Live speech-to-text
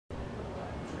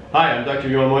Hi, I'm Dr.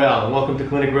 Montréal, and welcome to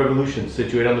Clinic Revolution,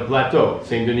 situated on the plateau,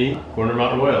 Saint Denis, corner of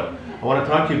Mount Royal. I want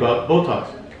to talk to you about Botox.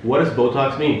 What does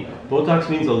Botox mean? Botox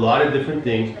means a lot of different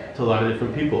things to a lot of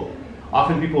different people.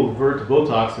 Often people refer to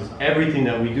Botox as everything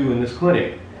that we do in this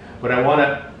clinic, but I want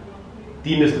to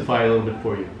demystify a little bit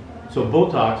for you. So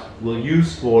Botox we'll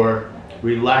use for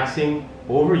relaxing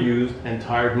overused and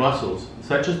tired muscles,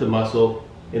 such as the muscle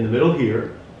in the middle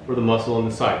here, or the muscle on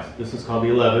the sides. This is called the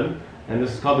 11, and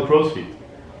this is called the crow's feet.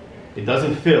 It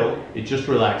doesn't fill, it just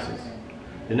relaxes.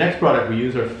 The next product we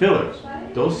use are fillers.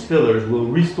 Those fillers will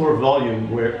restore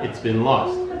volume where it's been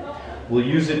lost. We'll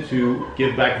use it to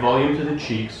give back volume to the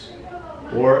cheeks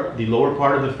or the lower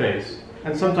part of the face,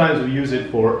 and sometimes we use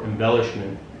it for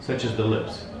embellishment, such as the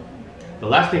lips. The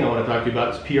last thing I want to talk to you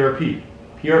about is PRP.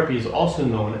 PRP is also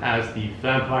known as the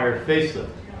vampire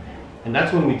facelift, and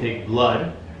that's when we take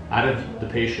blood out of the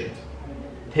patient,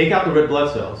 take out the red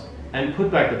blood cells, and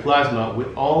put back the plasma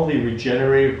with all the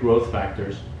regenerative growth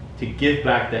factors to give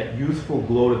back that youthful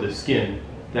glow to the skin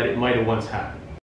that it might have once had.